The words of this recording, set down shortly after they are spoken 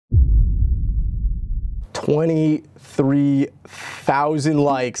23,000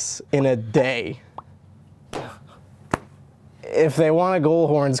 likes in a day. If they want a goal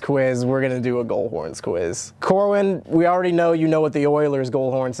horns quiz, we're gonna do a goal horns quiz. Corwin, we already know you know what the Oilers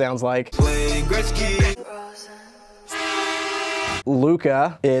goal horn sounds like.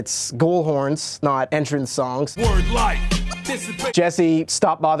 Luca, it's goal horns, not entrance songs. Word life. Jesse,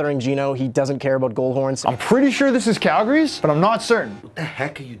 stop bothering Gino. He doesn't care about goal horns. I'm pretty sure this is Calgary's, but I'm not certain. What the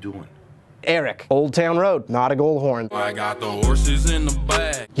heck are you doing? Eric, Old Town Road, not a goal horn. I got the horses in the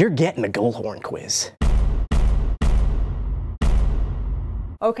bag. You're getting a goal horn quiz.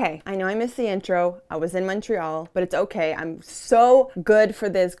 Okay, I know I missed the intro. I was in Montreal, but it's okay. I'm so good for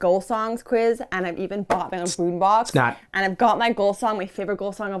this goal songs quiz, and I've even bought my own boombox. It's not. And I've got my goal song, my favorite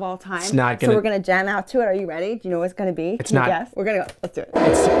goal song of all time. It's not gonna. So we're gonna jam out to it. Are you ready? Do you know what it's gonna be? It's Can you not. guess? We're gonna go. Let's do it.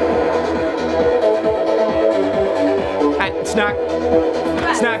 It's not.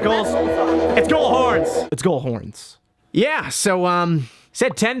 It's not goals. It's goal horns. It's goal horns. Yeah. So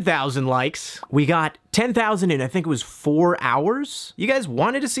said 10,000 likes. We got 10,000 in, I think it was 4 hours. You guys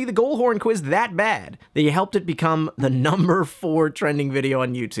wanted to see the goal horn quiz that bad that you helped it become the #4 trending video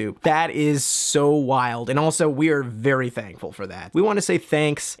on YouTube. That is so wild. And also, we are very thankful for that. We want to say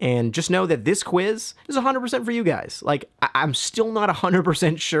thanks and just know that this quiz is 100% for you guys. Like, I'm still not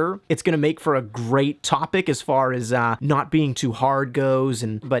 100% sure it's going to make for a great topic as far as not being too hard goes.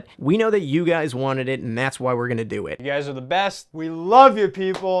 But we know that you guys wanted it, and that's why we're going to do it. You guys are the best. We love you,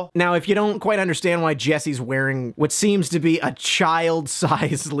 people. Now, if you don't quite understand why Jesse's wearing what seems to be a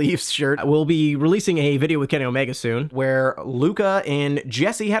child-sized Leafs shirt, we'll be releasing a video with Kenny Omega soon where Luca and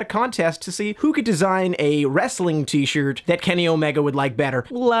Jesse had a contest to see who could design a wrestling t-shirt that Kenny Omega would like better.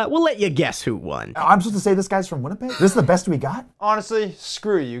 We'll let you guess who won. I'm supposed to say this guy's from Winnipeg? This is the best we got? Honestly,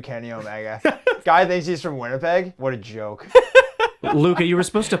 screw you, Kenny Omega. Guy thinks he's from Winnipeg? What a joke. Luca, you were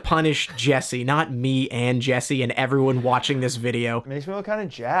supposed to punish Jesse, not me and Jesse and everyone watching this video. Makes me look kind of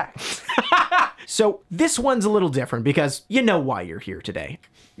jacked. So this one's a little different because you know why you're here today.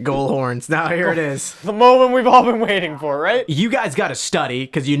 Goal horns. Now here it is. The moment we've all been waiting for, right? You guys got to study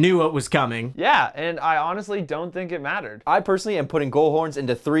because you knew what was coming. Yeah, and I honestly don't think it mattered. I personally am putting goal horns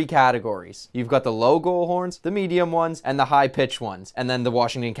into 3 categories. You've got the low goal horns, the medium ones, and the high pitch ones, and then the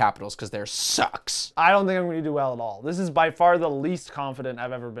Washington Capitals because they're sucks. I don't think I'm going to do well at all. This is by far the least confident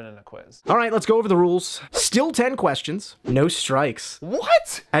I've ever been in a quiz. All right, let's go over the rules. Still 10 questions, no strikes.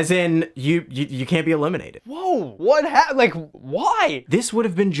 What? As in, you can't be eliminated. Whoa, what happened? Like, why? This would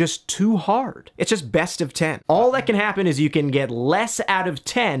have been just too hard. It's just best of 10. All that can happen is you can get less out of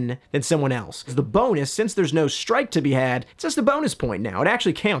 10 than someone else. The bonus, since there's no strike to be had, it's just a bonus point now. It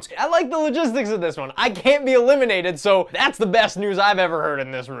actually counts. I like the logistics of this one. I can't be eliminated, so that's the best news I've ever heard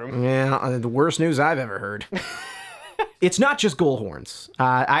in this room. Yeah, the worst news I've ever heard. It's not just goal horns.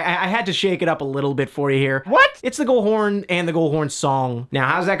 I had to shake it up a little bit for you here. What? It's the goal horn and the goal horn song. Now,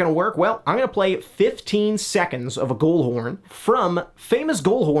 how's that gonna work? Well, I'm gonna play 15 seconds of a goal horn from Famous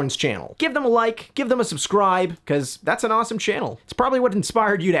Goal Horns channel. Give them a like, give them a subscribe, because that's an awesome channel. It's probably what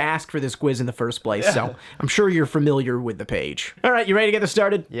inspired you to ask for this quiz in the first place, so I'm sure you're familiar with the page. All right, you ready to get this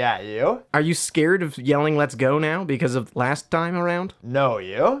started? Yeah, you? Are you scared of yelling "let's go" now because of last time around? No,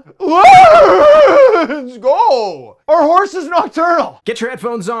 you? Let's go! Our horse is nocturnal! Get your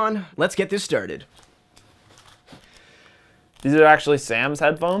headphones on. Let's get this started. These are actually Sam's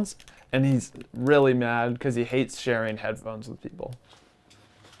headphones, and he's really mad because he hates sharing headphones with people.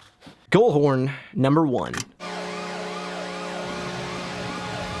 Goal horn number 1.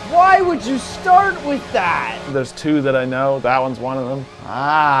 Why would you start with that? There's 2 that I know. That one's one of them.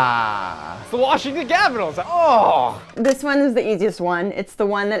 Ah. It's the Washington Capitals. Oh. This one is the easiest one. It's the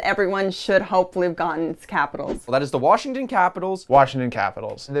one that everyone should hopefully have gotten. It's Capitals. Well, that is the Washington Capitals. Washington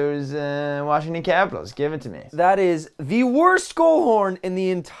Capitals. Those Washington Capitals. Give it to me. That is the worst goal horn in the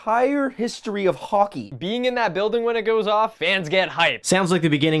entire history of hockey. Being in that building when it goes off, fans get hyped. Sounds like the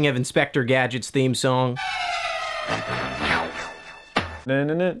beginning of Inspector Gadget's theme song.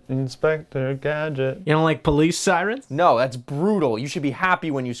 Inspector Gadget. You don't like police sirens? No, that's brutal. You should be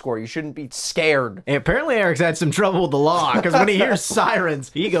happy when you score. You shouldn't be scared. Hey, apparently Eric's had some trouble with the law, because when he hears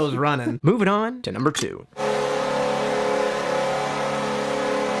sirens, he goes running. Moving on to number 2.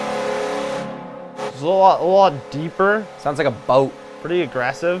 It's a lot deeper. Sounds like a boat. Pretty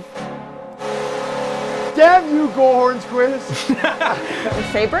aggressive. Damn you, Goal Horns quiz! The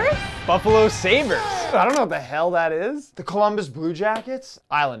Sabres? Buffalo Sabres. I don't know what the hell that is. The Columbus Blue Jackets?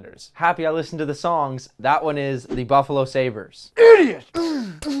 Islanders. Happy I listened to the songs. That one is the Buffalo Sabres. Idiot!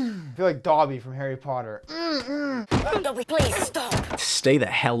 I feel like Dobby from Harry Potter. Dobby, please stop. Stay the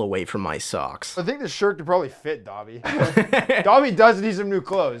hell away from my socks. I think the shirt could probably fit Dobby. Dobby does need some new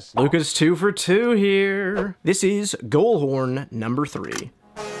clothes. Luca's 2 for 2 here. This is goal horn number 3.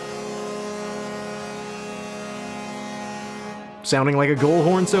 Sounding like a goal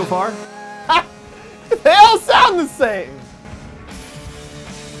horn so far? They all sound the same.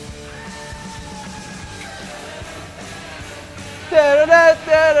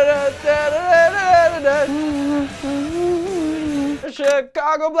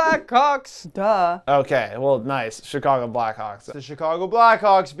 Chicago Blackhawks. Duh. Okay, well, nice. Chicago Blackhawks. The Chicago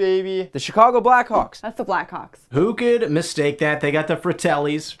Blackhawks, baby. The Chicago Blackhawks. That's the Blackhawks. Who could mistake that? They got the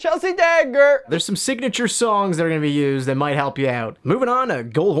Fratellis. Chelsea Dagger. There's some signature songs that are going to be used that might help you out. Moving on to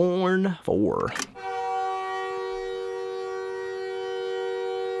goal horn 4.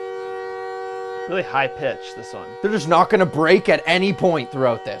 Really high pitch, this one. They're just not gonna break at any point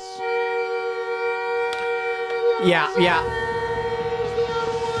throughout this. Yeah.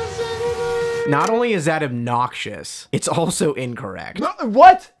 Not only is that obnoxious, it's also incorrect.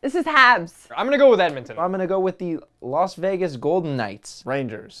 What? This is Habs. I'm gonna go with Edmonton. I'm gonna go with the Las Vegas Golden Knights.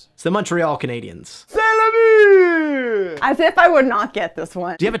 Rangers. It's the Montreal Canadiens. As if I would not get this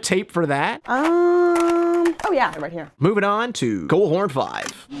one. Do you have a tape for that? Oh yeah, right here. Moving on to goal horn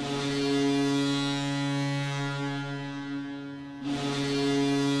 5.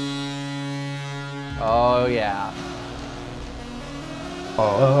 Oh yeah.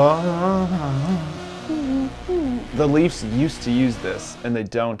 The Leafs used to use this, and they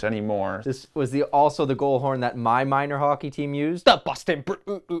don't anymore. This was also the goal horn that my minor hockey team used. The Boston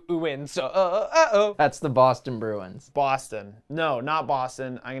Bruins. That's the Boston Bruins. Boston. No, not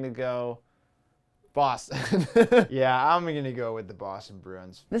Boston. I'm gonna go Boston. Yeah, I'm gonna go with the Boston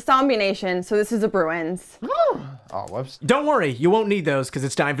Bruins. The Zombie Nation, so this is the Bruins. Oh, whoops. Don't worry, you won't need those because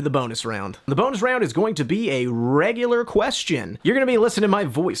it's time for the bonus round. The bonus round is going to be a regular question. You're going to be listening to my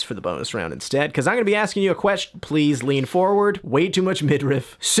voice for the bonus round instead because I'm going to be asking you a question. Please lean forward. Way too much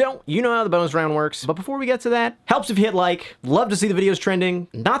midriff. So, you know how the bonus round works. But before we get to that, helps if you hit like. Love to see the videos trending.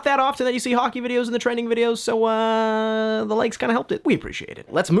 Not that often that you see hockey videos in the trending videos, so the likes kind of helped it. We appreciate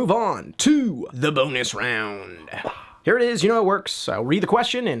it. Let's move on to the bonus round. Here it is, you know how it works. I'll read the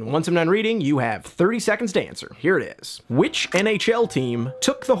question, and once I'm done reading, you have 30 seconds to answer. Here it is. Which NHL team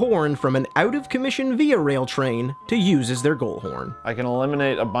took the horn from an out-of-commission Via Rail train to use as their goal horn? I can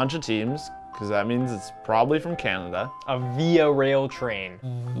eliminate a bunch of teams, because that means it's probably from Canada. A Via Rail train.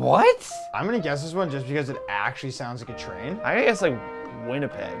 What? I'm gonna guess this one just because it actually sounds like a train. I guess like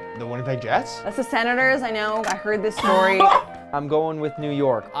Winnipeg. The Winnipeg Jets? That's the Senators, I know. I heard this story. I'm going with New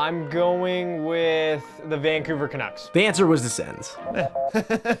York. I'm going with the Vancouver Canucks. The answer was the Sens.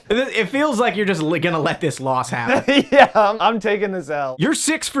 It feels like you're just gonna let this loss happen. Yeah, I'm taking this L. You're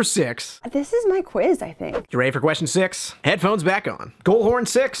 6 for 6. This is my quiz, I think. You ready for question 6? Headphones back on. Goal horn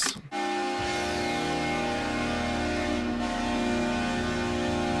 6.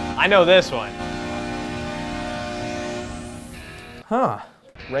 I know this one. Huh.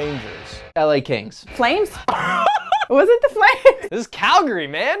 Rangers. LA Kings. Flames? Was it the Flames? This is Calgary,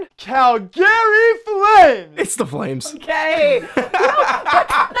 man. Calgary Flames! It's the Flames. Okay. No, but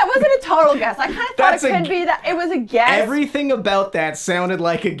that wasn't a total guess. I kind of thought That's it could be that. It was a guess. Everything about that sounded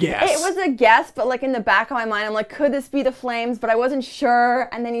like a guess. It was a guess, but like in the back of my mind, I'm like, could this be the Flames? But I wasn't sure.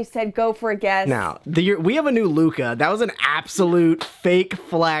 And then you said, go for a guess. Now, we have a new Luca. That was an absolute fake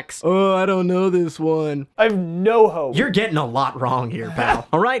flex. Oh, I don't know this one. I have no hope. You're getting a lot wrong here, pal.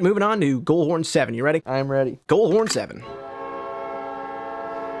 All right, moving on to goal horn 7. You ready? I'm ready. Goal horn 7.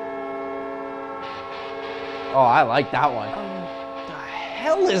 Oh, I like that one. The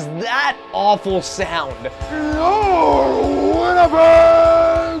hell is that awful sound?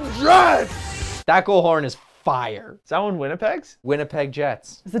 Winnipeg Jets! That goal horn is fire. Is that one Winnipeg's? Winnipeg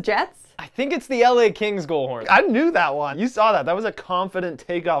Jets. Is it Jets? I think it's the LA Kings goal horn. I knew that one. You saw that. That was a confident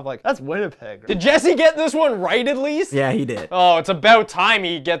takeoff. Like, that's Winnipeg. Did Jesse get this one right at least? Yeah, he did. Oh, it's about time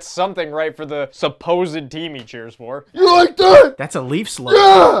he gets something right for the supposed team he cheers for. You like that? That's a Leaf slur.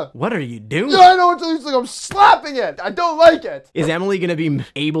 Yeah! What are you doing? Yeah, I know what it's like. I'm slapping it. I don't like it. Is Emily going to be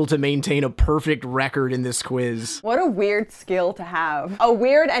able to maintain a perfect record in this quiz? What a weird skill to have. A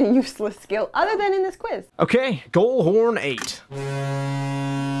weird and useless skill, other than in this quiz. Okay, goal horn 8.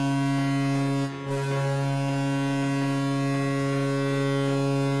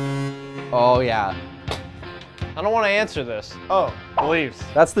 Oh, yeah. I don't want to answer this. Oh. Maple Leafs.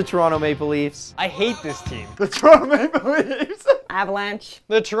 That's the Toronto Maple Leafs. I hate this team. The Toronto Maple Leafs. Avalanche.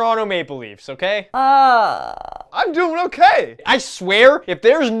 The Toronto Maple Leafs, okay? I'm doing okay. I swear, if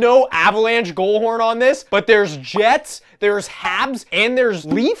there's no Avalanche goal horn on this, but there's Jets, there's Habs, and there's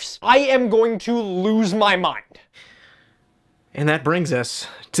Leafs, I am going to lose my mind. And that brings us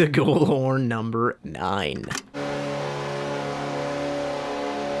to goal horn number 9.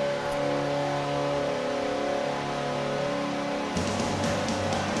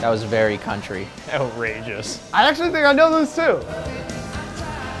 That was very country. Outrageous. I actually think I know those too.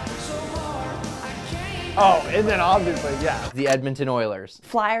 Oh, and then obviously, yeah. The Edmonton Oilers.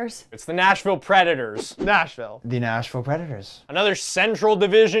 Flyers. It's the Nashville Predators. Nashville. The Nashville Predators. Another Central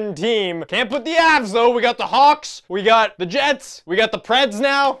Division team. Can't put the Avs though. We got the Hawks, we got the Jets, we got the Preds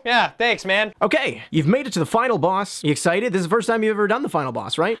now. Yeah, thanks, man. Okay, you've made it to the final boss. You excited? This is the first time you've ever done the final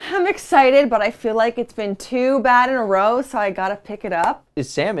boss, right? I'm excited, but I feel like it's been 2 bad in a row, so I gotta pick it up. Is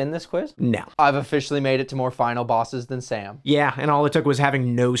Sam in this quiz? No. I've officially made it to more final bosses than Sam. Yeah, and all it took was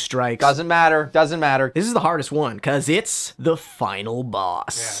having no strikes. Doesn't matter. Doesn't matter. This is the hardest one, because it's the final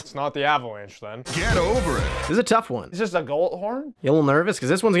boss. It's not the Avalanche then. Get over it. This is a tough one. It's just a goal horn? You a little nervous? Because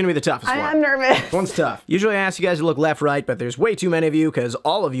this one's going to be the toughest one. I'm nervous. This one's tough. Usually I ask you guys to look left, right, but there's way too many of you because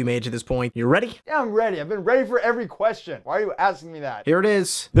all of you made it to this point. You ready? Yeah, I'm ready. I've been ready for every question. Why are you asking me that? Here it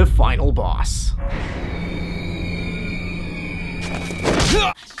is, the final boss.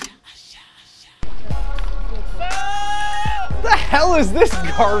 What the hell is this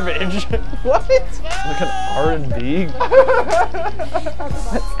garbage? What? Like an R&B.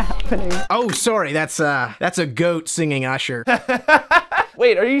 Oh, sorry, that's a goat singing Usher.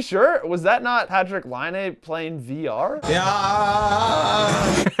 Wait, are you sure? Was that not Patrick Laine playing VR?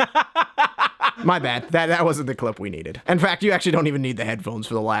 My bad. That wasn't the clip we needed. In fact, you actually don't even need the headphones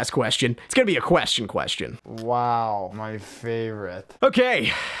for the last question. It's gonna be a question. Wow, my favorite.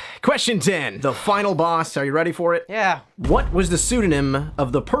 Okay, question 10. The final boss. Are you ready for it? Yeah. What was the pseudonym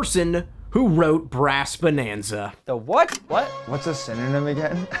of the person who wrote Brass Bonanza? The what? What? What's a synonym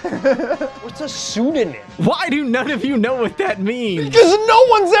again? What's a pseudonym? Why do none of you know what that means? Because no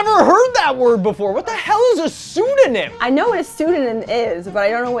one's ever heard that word before. What the hell is a pseudonym? I know what a pseudonym is, but I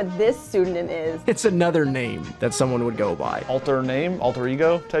don't know what this pseudonym is. It's another name that someone would go by. Alter name, alter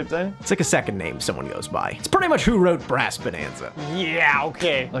ego type thing? It's like a second name someone goes by. It's pretty much who wrote Brass Bonanza. Yeah,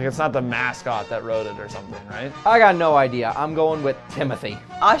 okay. Like it's not the mascot that wrote it or something, right? I got no idea. I'm going with Timothy.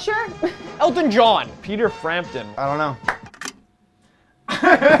 Usher? Elton John. Peter Frampton. I don't know.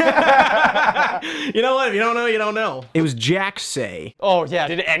 You know what? If you don't know, you don't know. It was Jack Say. Oh yeah,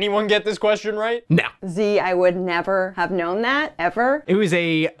 did anyone get this question right? No. Z, I would never have known that, ever. It was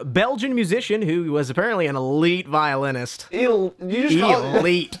a Belgian musician who was apparently an elite violinist. You just call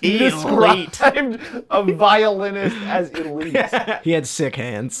Elite. You Elite. described a violinist as elite. He had sick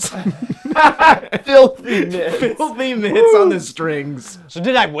hands. Filthy mitts. Filthy mitts on the strings. So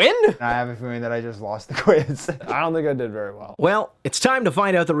did I win? I have a feeling that I just lost the quiz. I don't think I did very well. Well, it's time to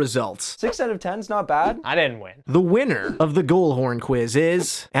find out the results. 6 out of 10's not bad. I didn't win. The winner of the goal horn quiz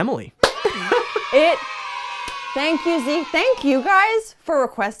is Emily. Thank you, Z. Thank you guys for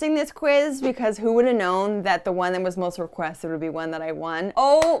requesting this quiz, because who would have known that the one that was most requested would be one that I won?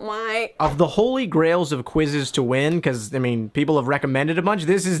 Oh my. Of the holy grails of quizzes to win, because, I mean, people have recommended a bunch,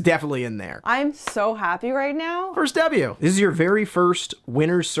 this is definitely in there. I'm so happy right now. First W. This is your very first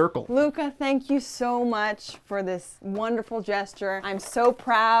winner's circle. Luca, thank you so much for this wonderful gesture. I'm so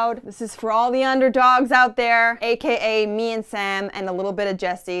proud. This is for all the underdogs out there, aka me and Sam and a little bit of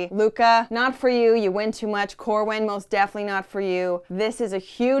Jesse. Luca, not for you. You win too much. Corwin, most definitely not for you. This is a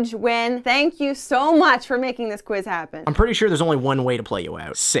huge win. Thank you so much for making this quiz happen. I'm pretty sure there's only one way to play you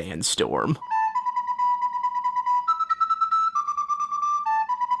out. Sandstorm.